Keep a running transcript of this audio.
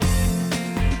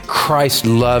Christ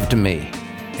loved me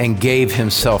and gave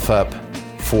himself up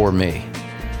for me.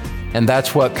 And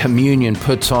that's what communion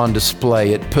puts on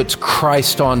display. It puts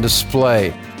Christ on display,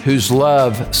 whose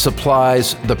love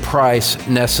supplies the price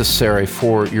necessary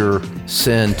for your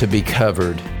sin to be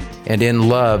covered. And in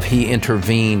love, he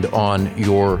intervened on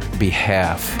your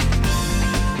behalf.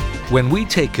 When we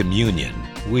take communion,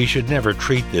 we should never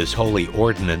treat this holy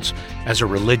ordinance as a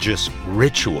religious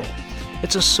ritual.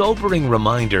 It's a sobering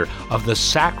reminder of the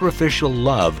sacrificial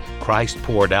love Christ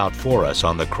poured out for us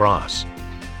on the cross.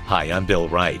 Hi, I'm Bill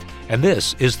Wright, and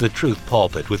this is The Truth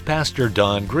Pulpit with Pastor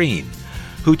Don Green,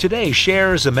 who today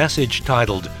shares a message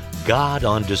titled, God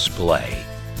on Display.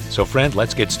 So friend,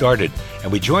 let's get started,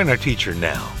 and we join our teacher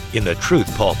now in The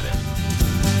Truth Pulpit.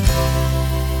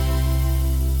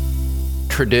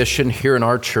 Tradition here in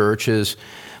our church is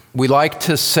we like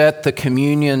to set the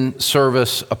communion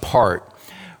service apart.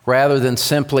 Rather than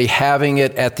simply having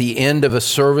it at the end of a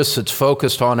service that's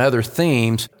focused on other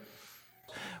themes,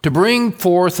 to bring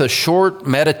forth a short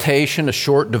meditation, a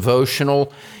short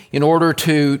devotional, in order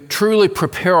to truly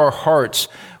prepare our hearts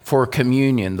for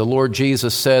communion. The Lord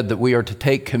Jesus said that we are to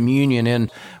take communion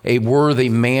in a worthy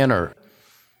manner.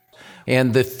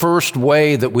 And the first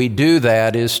way that we do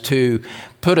that is to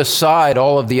put aside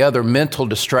all of the other mental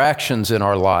distractions in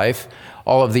our life,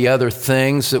 all of the other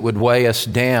things that would weigh us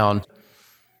down,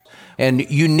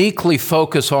 and uniquely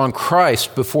focus on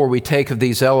Christ before we take of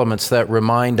these elements that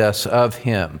remind us of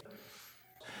Him.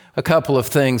 A couple of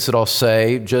things that I'll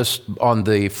say just on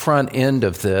the front end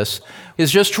of this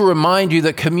is just to remind you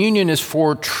that communion is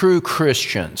for true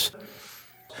Christians.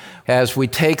 As we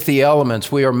take the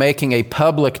elements, we are making a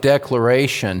public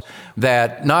declaration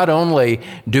that not only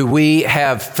do we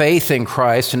have faith in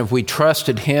Christ and if we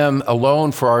trusted Him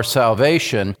alone for our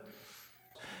salvation,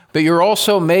 but you're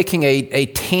also making a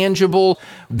tangible,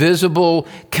 visible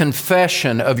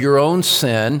confession of your own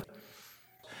sin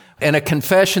and a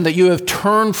confession that you have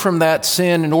turned from that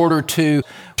sin in order to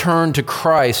turn to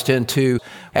Christ and to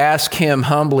ask Him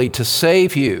humbly to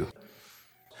save you.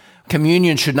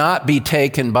 Communion should not be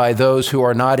taken by those who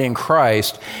are not in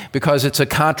Christ because it's a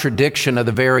contradiction of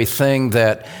the very thing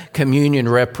that communion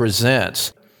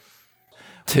represents.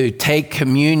 To take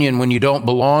communion when you don't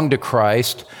belong to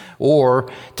Christ, or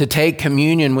to take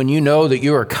communion when you know that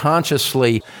you are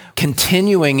consciously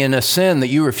continuing in a sin that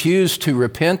you refuse to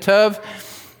repent of,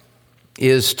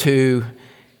 is to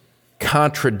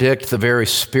contradict the very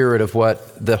spirit of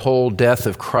what the whole death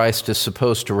of Christ is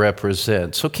supposed to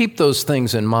represent. So keep those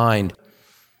things in mind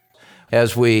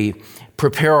as we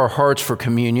prepare our hearts for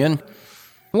communion.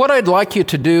 What I'd like you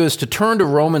to do is to turn to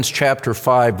Romans chapter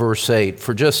 5, verse 8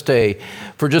 for just a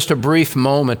brief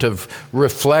moment of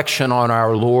reflection on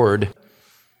our Lord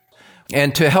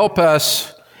and to help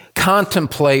us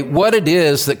contemplate what it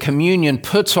is that communion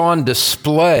puts on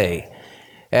display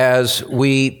as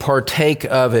we partake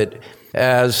of it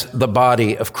as the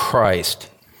body of Christ.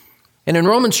 And in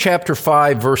Romans chapter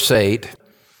 5, verse 8,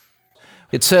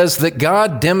 it says that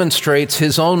God demonstrates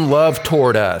His own love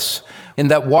toward us, in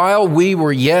that while we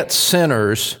were yet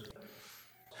sinners,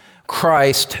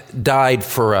 Christ died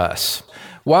for us.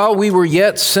 While we were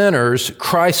yet sinners,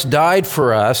 Christ died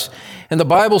for us. And the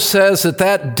Bible says that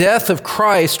that death of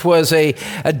Christ was a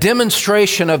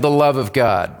demonstration of the love of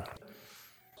God.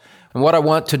 And what I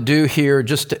want to do here,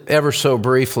 just ever so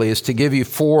briefly, is to give you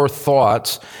 4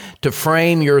 thoughts to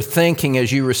frame your thinking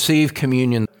as you receive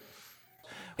communion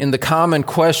in the common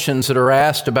questions that are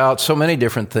asked about so many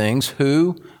different things: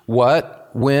 who, what,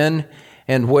 when,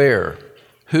 and where.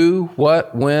 Who,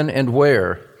 what, when, and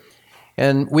where.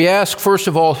 And we ask, first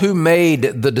of all, who made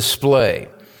the display?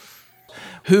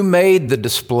 Who made the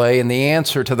display? And the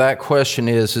answer to that question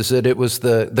is that it was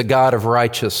the God of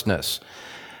righteousness,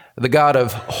 the God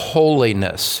of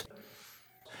holiness.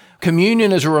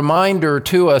 Communion is a reminder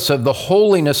to us of the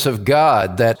holiness of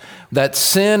God, that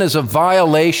sin is a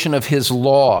violation of His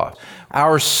law.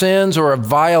 Our sins are a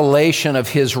violation of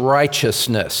His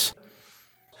righteousness.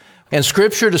 And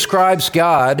Scripture describes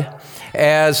God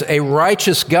as a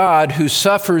righteous God who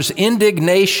suffers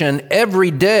indignation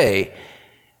every day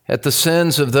at the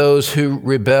sins of those who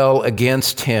rebel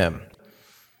against Him.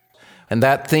 And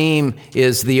that theme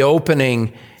is the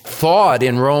opening thought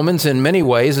in Romans in many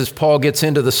ways as Paul gets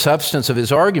into the substance of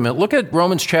his argument. Look at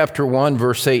Romans chapter 1,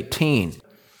 verse 18.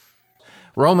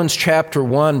 Romans chapter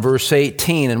 1, verse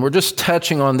 18, and we're just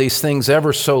touching on these things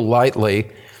ever so lightly,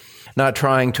 not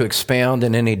trying to expound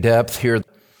in any depth here.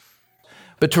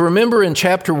 But to remember in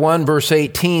chapter 1, verse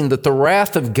 18, that the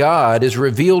wrath of God is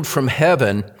revealed from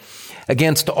heaven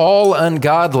against all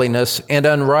ungodliness and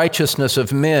unrighteousness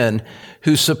of men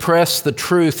who suppress the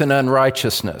truth in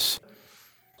unrighteousness.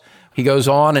 He goes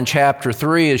on in chapter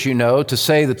 3, as you know, to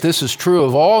say that this is true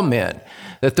of all men,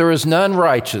 that there is none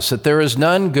righteous, that there is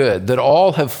none good, that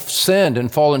all have sinned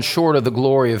and fallen short of the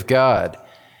glory of God.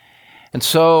 And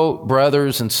so,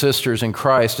 brothers and sisters in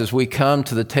Christ, as we come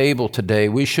to the table today,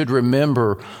 we should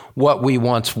remember what we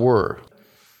once were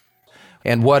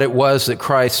and what it was that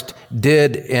Christ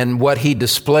did and what he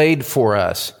displayed for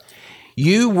us.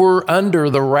 You were under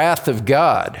the wrath of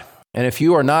God, and if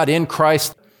you are not in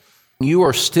Christ, you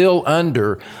are still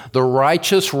under the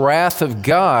righteous wrath of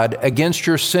God against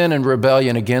your sin and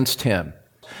rebellion against him.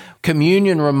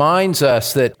 Communion reminds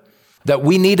us that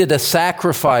we needed a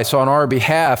sacrifice on our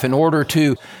behalf in order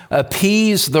to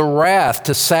appease the wrath,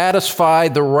 to satisfy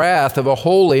the wrath of a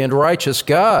holy and righteous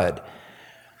God.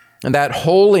 And that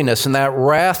holiness and that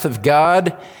wrath of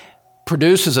God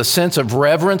produces a sense of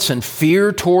reverence and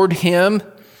fear toward him.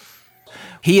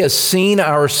 He has seen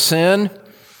our sin.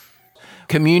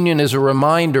 Communion is a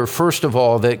reminder, first of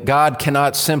all, that God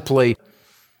cannot simply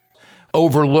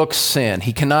overlook sin.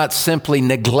 He cannot simply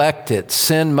neglect it.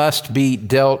 Sin must be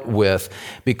dealt with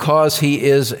because he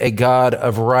is a God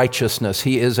of righteousness.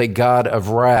 He is a God of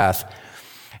wrath.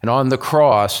 And on the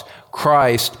cross,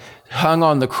 Christ hung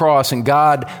on the cross, and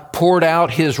God poured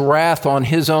out his wrath on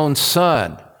his own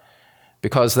Son,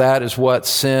 because that is what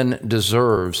sin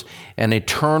deserves, an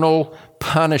eternal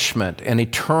punishment, an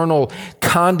eternal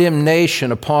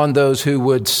condemnation upon those who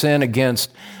would sin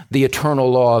against the eternal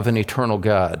law of an eternal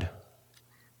God.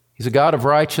 He's a God of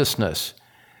righteousness.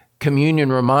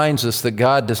 Communion reminds us that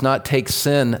God does not take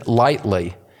sin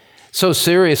lightly. So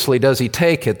seriously does he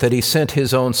take it that he sent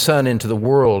his own Son into the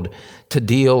world to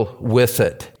deal with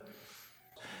it.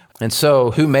 And so,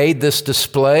 who made this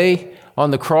display on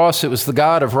the cross? It was the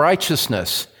God of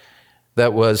righteousness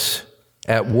that was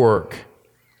at work.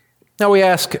 Now we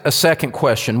ask a second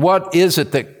question. What is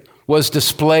it that was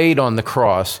displayed on the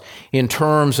cross in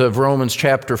terms of Romans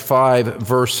chapter 5,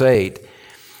 verse 8?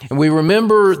 And we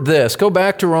remember this. Go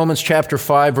back to Romans chapter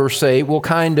 5, verse 8. We'll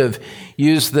kind of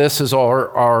use this as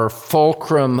our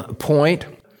fulcrum point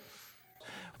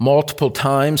multiple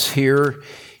times here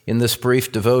in this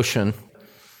brief devotion.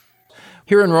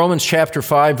 Here in Romans chapter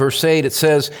 5, verse 8, it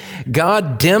says,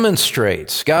 God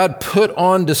demonstrates, God put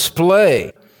on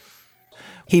display,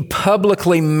 he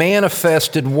publicly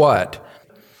manifested what?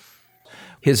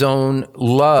 His own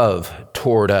love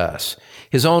toward us.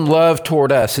 His own love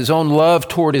toward us, his own love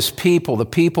toward his people, the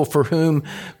people for whom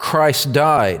Christ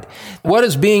died. What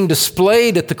is being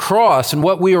displayed at the cross and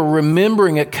what we are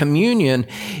remembering at communion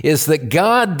is that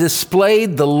God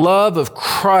displayed the love of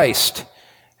Christ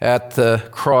at the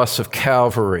cross of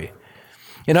Calvary.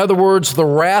 In other words, the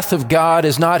wrath of God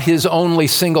is not his only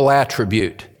single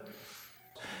attribute.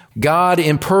 God,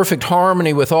 in perfect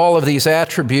harmony with all of these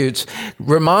attributes,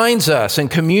 reminds us, and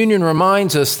communion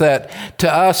reminds us, that to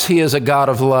us he is a God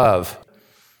of love.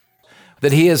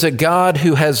 That he is a God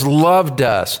who has loved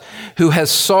us, who has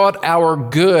sought our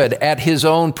good at his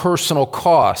own personal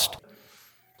cost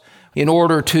in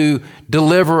order to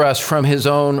deliver us from his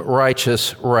own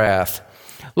righteous wrath.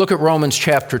 Look at Romans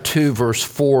chapter 2, verse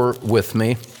 4 with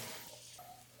me.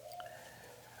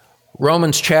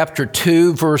 Romans chapter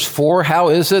 2, verse 4, how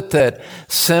is it that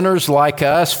sinners like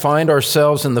us find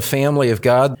ourselves in the family of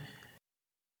God?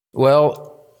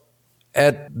 Well,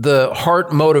 at the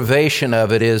heart motivation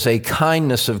of it is a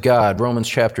kindness of God. Romans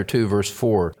chapter 2, verse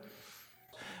 4,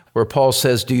 where Paul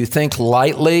says, do you think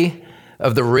lightly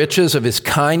of the riches of his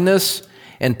kindness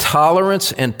and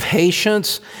tolerance and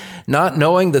patience, not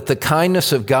knowing that the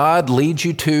kindness of God leads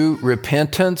you to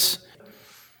repentance?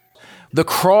 The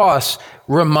cross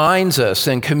reminds us,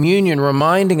 and communion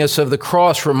reminding us of the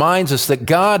cross reminds us that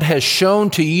God has shown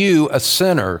to you, a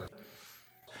sinner,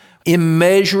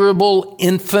 immeasurable,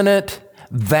 infinite,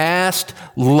 vast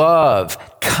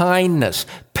love, kindness,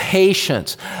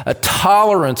 patience, a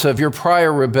tolerance of your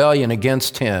prior rebellion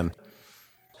against him.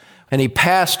 And he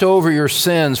passed over your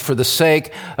sins for the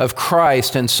sake of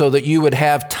Christ, and so that you would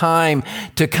have time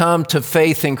to come to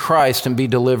faith in Christ and be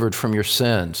delivered from your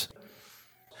sins.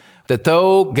 That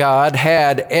though God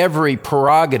had every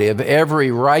prerogative, every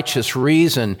righteous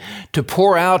reason to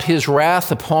pour out his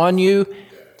wrath upon you,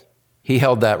 he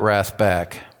held that wrath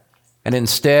back. And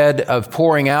instead of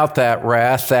pouring out that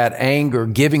wrath, that anger,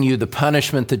 giving you the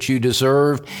punishment that you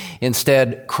deserved,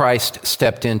 instead Christ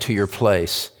stepped into your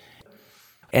place.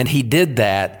 And he did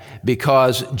that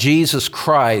because Jesus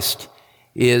Christ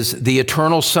is the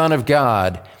eternal Son of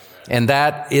God, and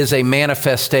that is a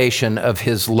manifestation of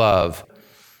his love,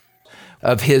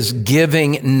 of his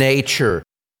giving nature.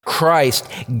 Christ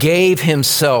gave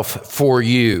himself for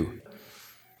you.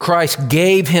 Christ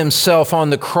gave himself on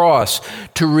the cross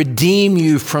to redeem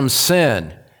you from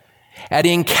sin at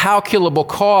incalculable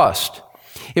cost.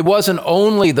 It wasn't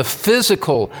only the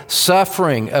physical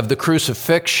suffering of the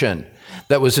crucifixion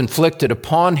that was inflicted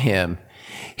upon him.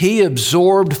 He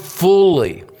absorbed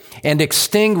fully and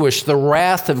extinguished the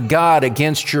wrath of God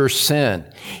against your sin.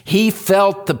 He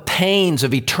felt the pains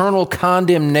of eternal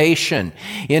condemnation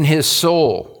in his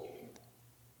soul.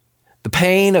 The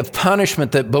pain of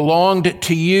punishment that belonged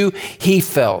to you, he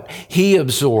felt, he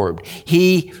absorbed.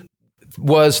 He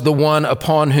was the one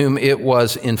upon whom it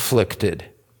was inflicted.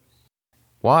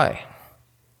 Why?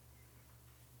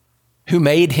 Who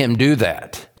made him do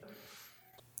that?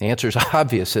 The answer is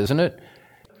obvious, isn't it?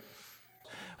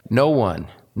 No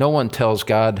one tells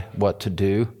God what to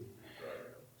do.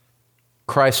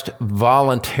 Christ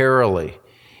voluntarily,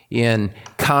 in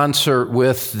concert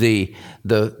with the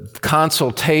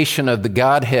consultation of the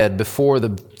Godhead before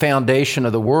the foundation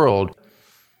of the world,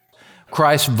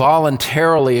 Christ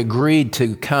voluntarily agreed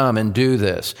to come and do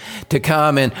this, to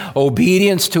come in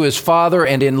obedience to his Father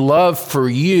and in love for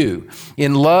you,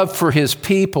 in love for his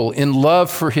people, in love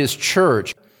for his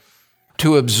church,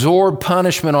 to absorb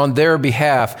punishment on their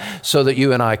behalf so that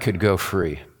you and I could go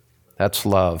free. That's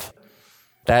love.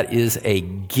 That is a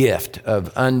gift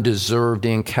of undeserved,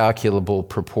 incalculable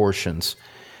proportions.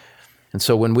 And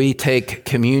so when we take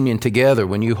communion together,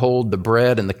 when you hold the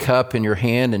bread and the cup in your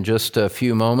hand in just a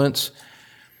few moments,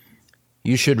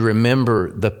 you should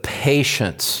remember the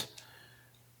patience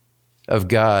of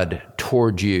God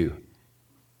toward you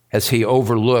as he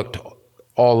overlooked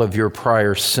all of your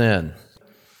prior sin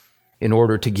in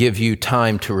order to give you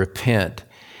time to repent.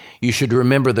 You should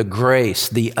remember the grace,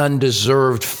 the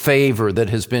undeserved favor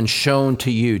that has been shown to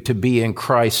you to be in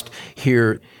Christ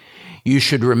here. You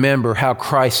should remember how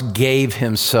Christ gave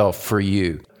himself for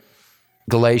you.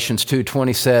 Galatians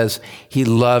 2:20 says, he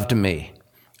loved me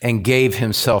and gave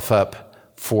himself up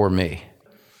for me.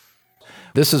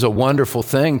 This is a wonderful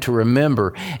thing to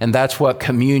remember, and that's what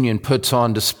communion puts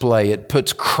on display. It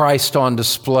puts Christ on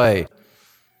display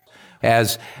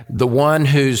as the one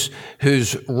whose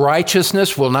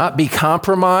righteousness will not be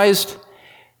compromised,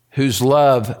 whose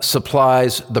love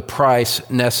supplies the price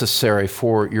necessary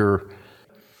for your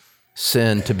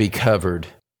sin to be covered.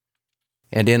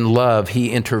 And in love,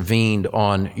 he intervened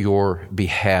on your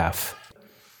behalf.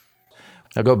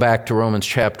 Now go back to Romans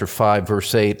chapter 5,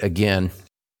 verse 8 again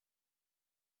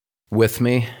with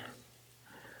me.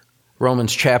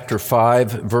 Romans chapter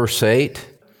 5, verse 8.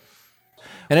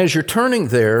 And as you're turning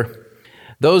there,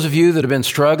 those of you that have been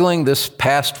struggling this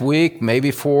past week, maybe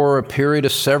for a period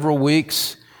of several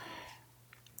weeks,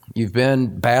 you've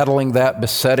been battling that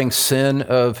besetting sin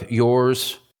of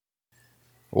yours,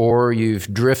 or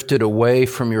you've drifted away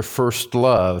from your first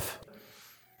love.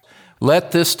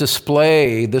 Let this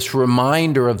display, this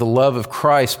reminder of the love of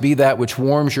Christ, be that which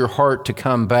warms your heart to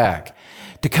come back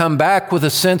with a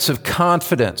sense of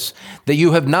confidence that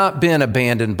you have not been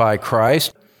abandoned by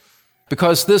Christ,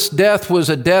 because this death was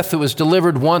a death that was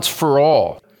delivered once for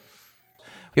all.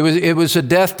 It was a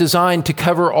death designed to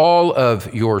cover all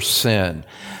of your sin.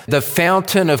 The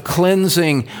fountain of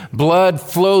cleansing blood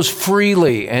flows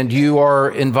freely, and you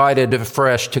are invited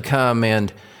afresh to come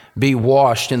and be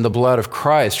washed in the blood of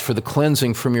Christ for the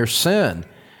cleansing from your sin.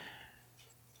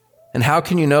 And how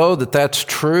can you know that that's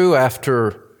true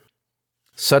after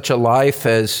such a life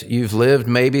as you've lived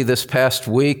maybe this past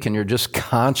week, and you're just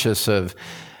conscious of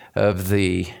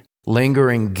the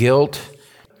lingering guilt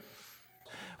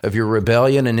of your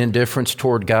rebellion and indifference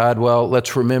toward God? Well,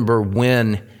 let's remember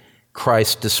when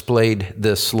Christ displayed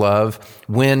this love,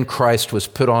 when Christ was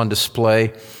put on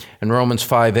display. And Romans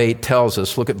 5:8 tells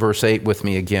us, look at verse 8 with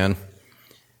me again.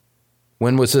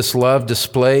 When was this love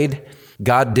displayed?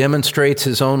 God demonstrates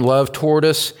his own love toward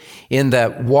us in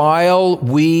that while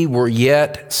we were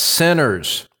yet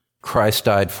sinners, Christ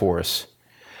died for us.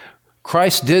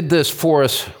 Christ did this for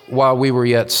us while we were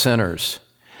yet sinners.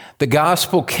 The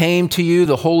gospel came to you.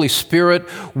 The Holy Spirit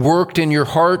worked in your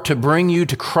heart to bring you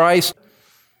to Christ.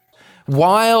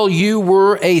 While you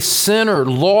were a sinner,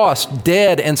 lost,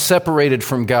 dead, and separated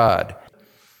from God.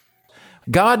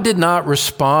 God did not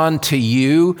respond to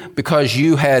you because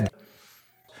you had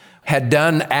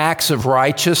done acts of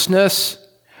righteousness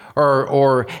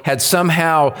or had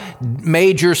somehow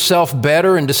made yourself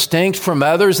better and distinct from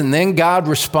others, and then God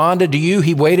responded to you.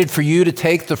 He waited for you to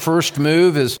take the first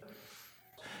move, is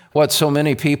what so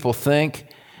many people think.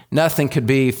 Nothing could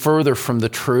be further from the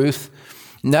truth.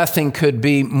 Nothing could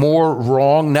be more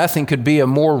wrong. Nothing could be a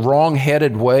more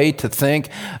wrong-headed way to think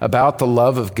about the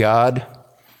love of God.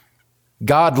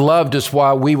 God loved us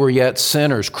while we were yet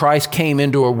sinners. Christ came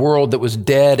into a world that was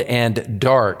dead and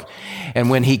dark. And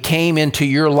when he came into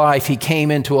your life, he came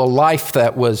into a life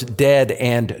that was dead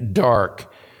and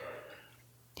dark.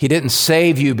 He didn't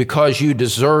save you because you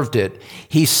deserved it.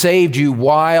 He saved you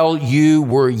while you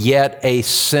were yet a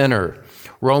sinner.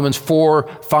 Romans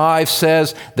 4:5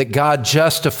 says that God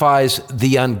justifies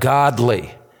the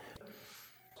ungodly.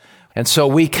 And so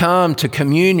we come to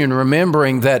communion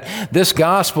remembering that this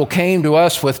gospel came to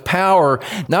us with power,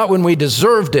 not when we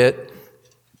deserved it,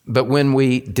 but when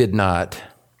we did not.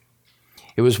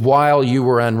 It was while you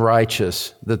were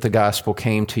unrighteous that the gospel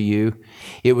came to you.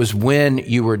 It was when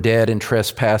you were dead in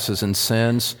trespasses and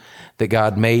sins that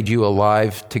God made you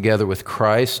alive together with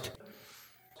Christ.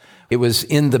 It was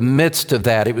in the midst of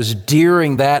that, it was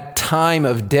during that time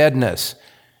of deadness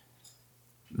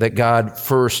that God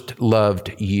first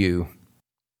loved you.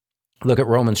 Look at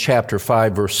Romans chapter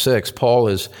 5, verse 6. Paul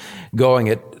is going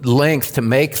at length to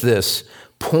make this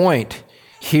point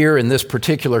here in this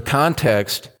particular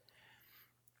context.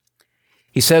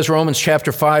 He says, Romans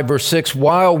chapter 5, verse 6,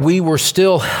 while we were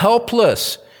still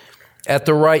helpless, at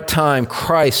the right time,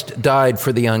 Christ died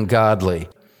for the ungodly.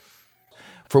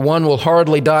 For one will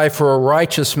hardly die for a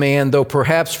righteous man, though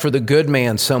perhaps for the good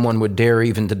man someone would dare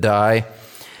even to die.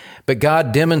 But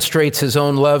God demonstrates his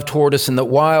own love toward us in that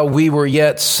while we were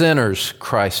yet sinners,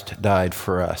 Christ died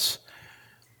for us.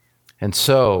 And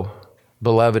so,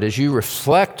 beloved, as you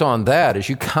reflect on that, as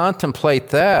you contemplate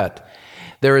that,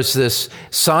 there is this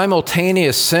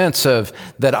simultaneous sense of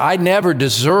that I never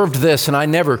deserved this and I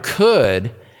never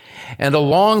could. And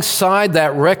alongside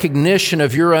that recognition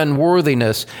of your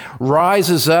unworthiness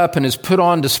rises up and is put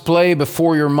on display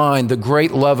before your mind the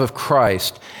great love of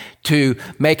Christ to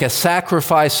make a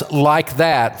sacrifice like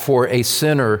that for a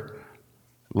sinner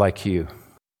like you.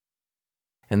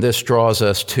 And this draws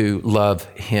us to love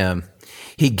him.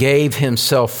 He gave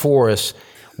himself for us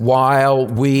while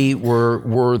we were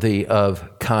worthy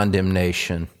of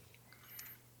condemnation.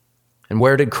 And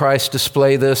where did Christ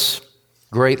display this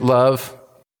great love?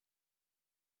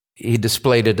 He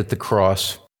displayed it at the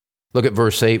cross. Look at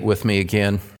verse 8 with me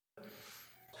again.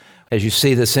 As you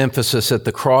see this emphasis at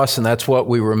the cross, and that's what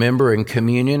we remember in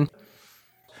communion.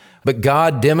 But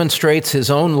God demonstrates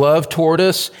his own love toward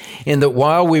us in that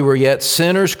while we were yet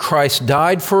sinners, Christ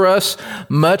died for us.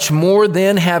 Much more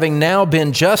then, having now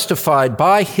been justified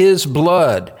by his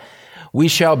blood, we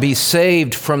shall be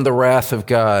saved from the wrath of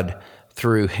God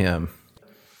through him.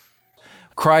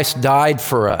 Christ died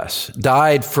for us,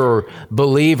 died for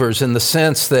believers in the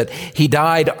sense that he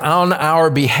died on our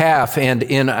behalf and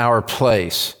in our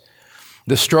place.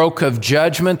 The stroke of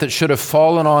judgment that should have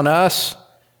fallen on us,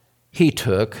 he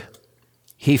took,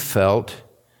 he felt,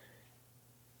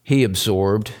 he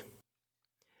absorbed.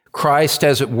 Christ,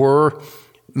 as it were,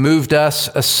 moved us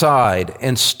aside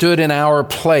and stood in our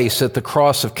place at the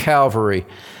cross of Calvary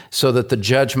so that the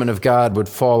judgment of God would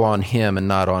fall on him and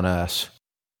not on us.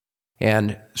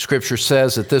 And Scripture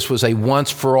says that this was a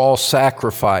once-for-all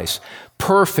sacrifice,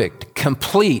 perfect,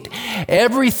 complete.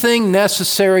 Everything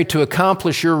necessary to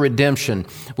accomplish your redemption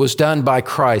was done by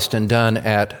Christ and done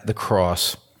at the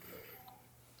cross.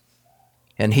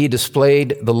 And he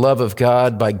displayed the love of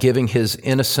God by giving his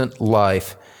innocent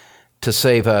life to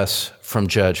save us from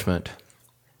judgment.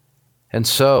 And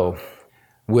so,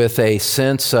 with a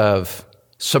sense of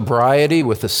sobriety,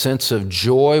 with a sense of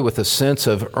joy, with a sense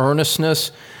of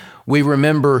earnestness, we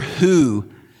remember who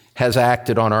has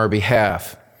acted on our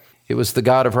behalf. It was the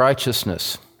God of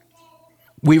righteousness.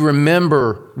 We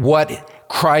remember what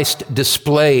Christ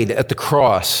displayed at the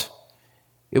cross.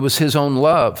 It was his own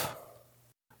love.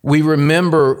 We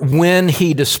remember when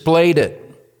he displayed it.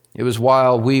 It was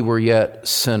while we were yet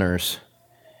sinners.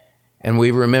 And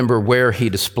we remember where he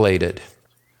displayed it.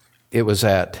 It was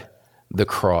at the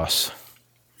cross.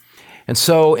 And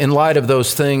so, in light of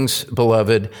those things,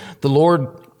 beloved, the Lord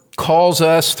calls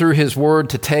us through his word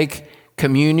to take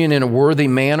communion in a worthy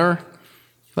manner.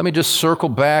 Let me just circle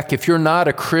back. If you're not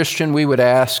a Christian, we would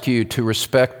ask you to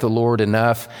respect the Lord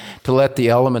enough to let the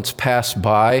elements pass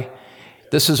by.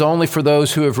 This is only for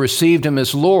those who have received him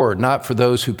as Lord, not for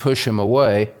those who push him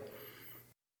away.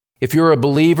 If you're a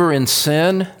believer in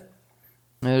sin,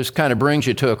 this kind of brings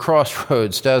you to a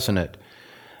crossroads, doesn't it?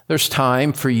 There's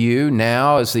time for you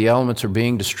now, as the elements are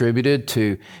being distributed,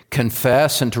 to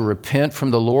confess and to repent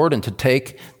from the Lord and to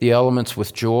take the elements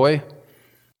with joy,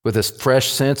 with a fresh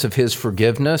sense of his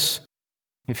forgiveness.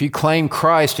 If you claim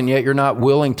Christ and yet you're not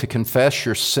willing to confess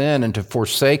your sin and to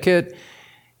forsake it,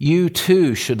 you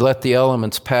too should let the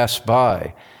elements pass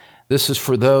by. This is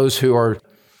for those who are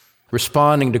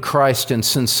responding to Christ in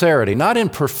sincerity, not in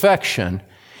perfection.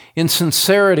 in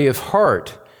sincerity of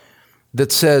heart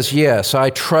that says, yes, I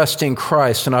trust in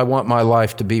Christ and I want my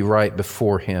life to be right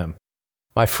before Him.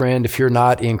 My friend, if you're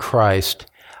not in Christ,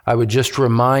 I would just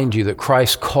remind you that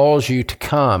Christ calls you to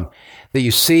come, that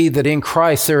you see that in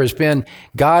Christ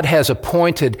God has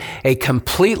appointed a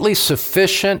completely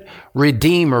sufficient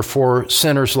Redeemer for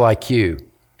sinners like you,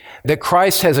 that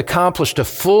Christ has accomplished a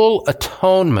full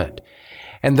atonement,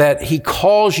 and that He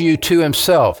calls you to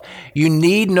Himself. You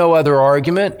need no other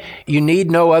argument. You need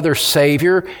no other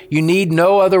Savior. You need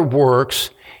no other works.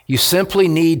 You simply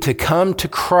need to come to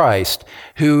Christ,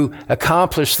 who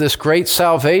accomplished this great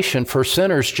salvation for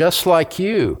sinners just like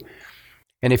you.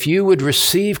 And if you would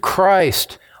receive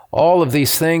Christ, all of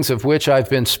these things of which I've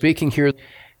been speaking here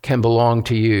can belong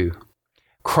to you.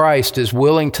 Christ is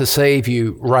willing to save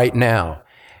you right now.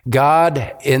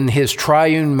 God, in His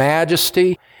triune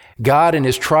majesty, God in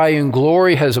His triune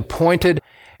glory has appointed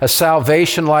a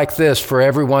salvation like this for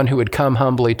everyone who would come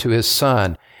humbly to His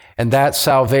Son. And that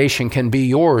salvation can be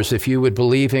yours if you would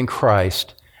believe in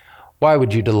Christ. Why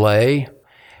would you delay?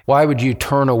 Why would you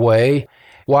turn away?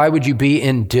 Why would you be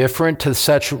indifferent to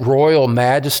such royal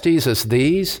majesties as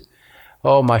these?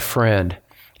 Oh, my friend,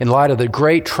 in light of the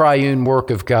great triune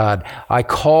work of God, I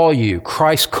call you,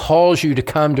 Christ calls you to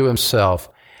come to Himself,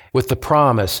 with the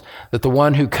promise that the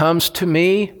one who comes to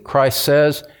me, Christ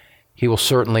says, He will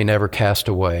certainly never cast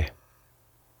away.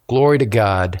 Glory to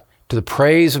God. To the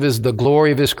praise of the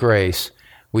glory of His grace,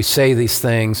 we say these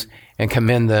things and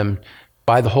commend them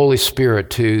by the Holy Spirit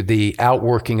to the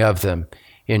outworking of them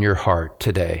in your heart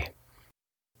today.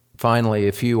 Finally,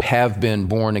 if you have been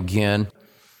born again,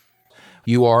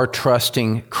 you are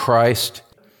trusting Christ,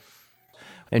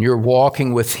 and you're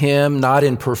walking with Him, not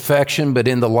in perfection, but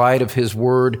in the light of His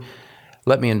Word,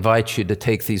 let me invite you to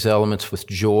take these elements with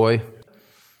joy,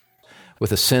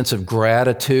 with a sense of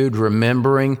gratitude,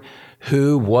 remembering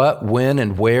who, what, when,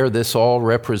 and where this all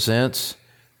represents,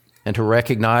 and to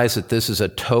recognize that this is a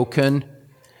token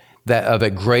that of a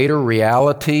greater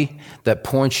reality that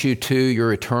points you to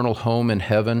your eternal home in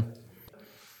heaven.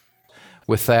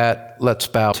 With that, let's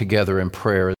bow together in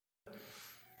prayer.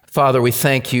 Father, we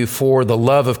thank You for the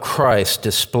love of Christ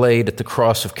displayed at the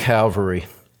cross of Calvary.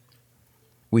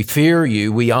 We fear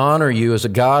You, we honor You as a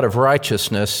God of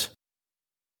righteousness.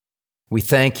 We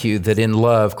thank You that in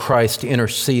love Christ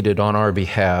interceded on our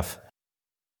behalf,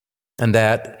 and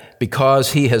that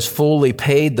because He has fully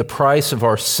paid the price of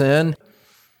our sin,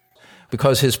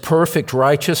 because His perfect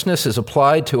righteousness is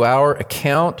applied to our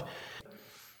account,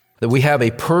 that we have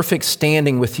a perfect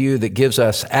standing with You that gives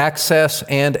us access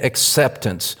and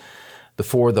acceptance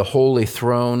before the holy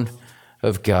throne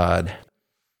of God.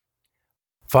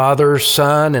 Father,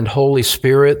 Son, and Holy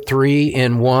Spirit, three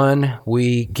in one,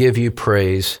 we give You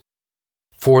praise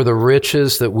for the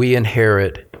riches that we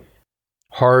inherit.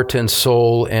 Heart and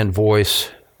soul and voice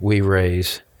we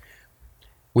raise.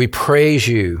 We praise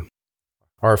You,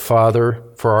 our Father,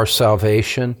 for our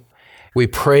salvation. We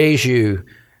praise You,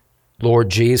 Lord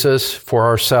Jesus, for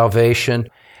our salvation.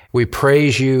 We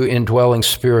praise You, indwelling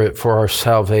Spirit, for our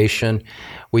salvation.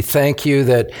 We thank You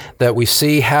that we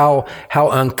see how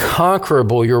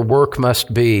unconquerable Your work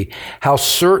must be, how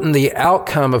certain the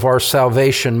outcome of our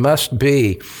salvation must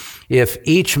be if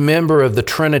each member of the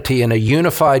Trinity in a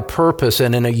unified purpose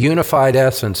and in a unified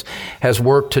essence has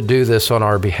worked to do this on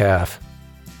our behalf.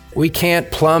 We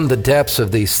can't plumb the depths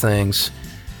of these things,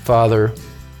 Father.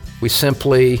 We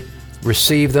simply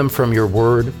receive them from Your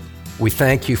word. We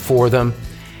thank You for them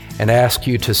and ask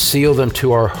You to seal them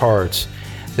to our hearts,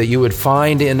 that You would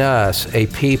find in us a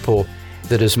people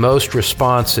that is most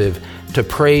responsive to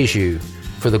praise You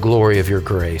for the glory of Your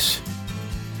grace.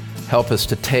 Help us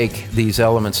to take these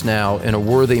elements now in a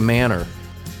worthy manner,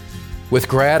 with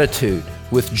gratitude,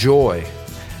 with joy,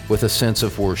 with a sense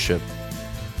of worship.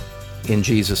 In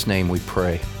Jesus' name we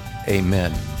pray.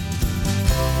 Amen.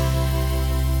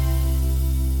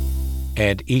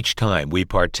 And each time we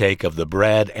partake of the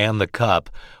bread and the cup,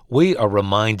 we are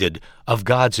reminded of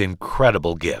God's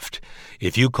incredible gift.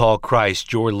 If you call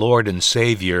Christ your Lord and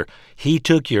Savior, He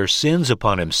took your sins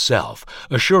upon Himself,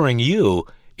 assuring you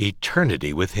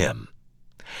eternity with Him.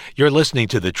 You're listening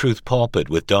to The Truth Pulpit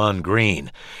with Don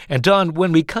Green. And Don,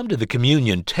 when we come to the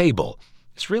communion table,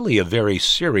 it's really a very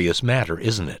serious matter,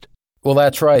 isn't it? Well,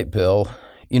 that's right, Bill.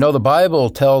 You know, the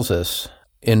Bible tells us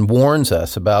and warns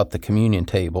us about the communion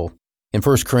table in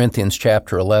 1 Corinthians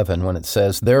chapter 11 when it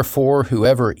says, "Therefore,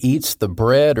 whoever eats the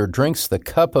bread or drinks the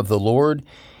cup of the Lord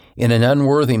in an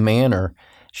unworthy manner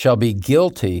shall be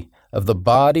guilty of the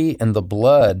body and the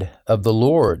blood of the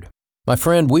Lord." My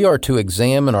friend, we are to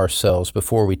examine ourselves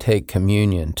before we take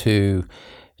communion, to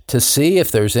to see if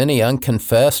there's any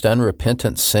unconfessed,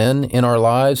 unrepentant sin in our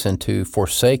lives and to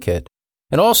forsake it,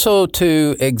 and also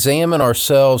to examine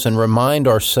ourselves and remind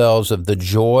ourselves of the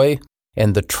joy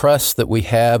and the trust that we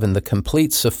have in the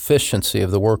complete sufficiency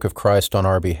of the work of Christ on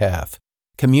our behalf.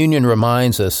 Communion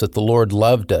reminds us that the Lord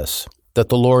loved us, that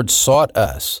the Lord sought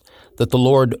us, that the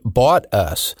Lord bought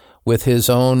us with His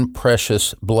own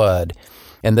precious blood,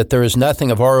 and that there is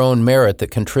nothing of our own merit that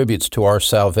contributes to our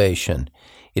salvation.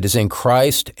 It is in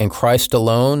Christ and Christ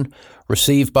alone,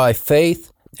 received by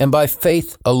faith and by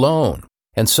faith alone.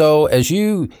 And so as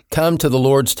you come to the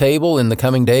Lord's table in the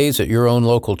coming days at your own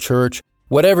local church,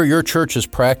 whatever your church's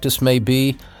practice may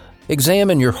be,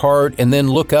 examine your heart and then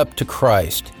look up to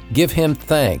Christ. Give Him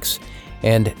thanks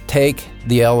and take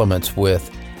the elements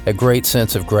with a great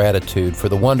sense of gratitude for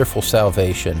the wonderful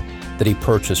salvation that He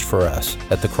purchased for us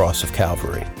at the cross of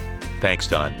Calvary. Thanks,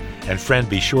 Don. And friend,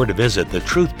 be sure to visit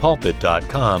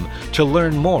thetruthpulpit.com to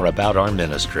learn more about our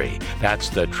ministry. That's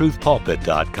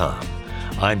thetruthpulpit.com.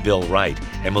 I'm Bill Wright,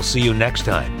 and we'll see you next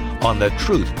time on The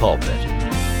Truth Pulpit.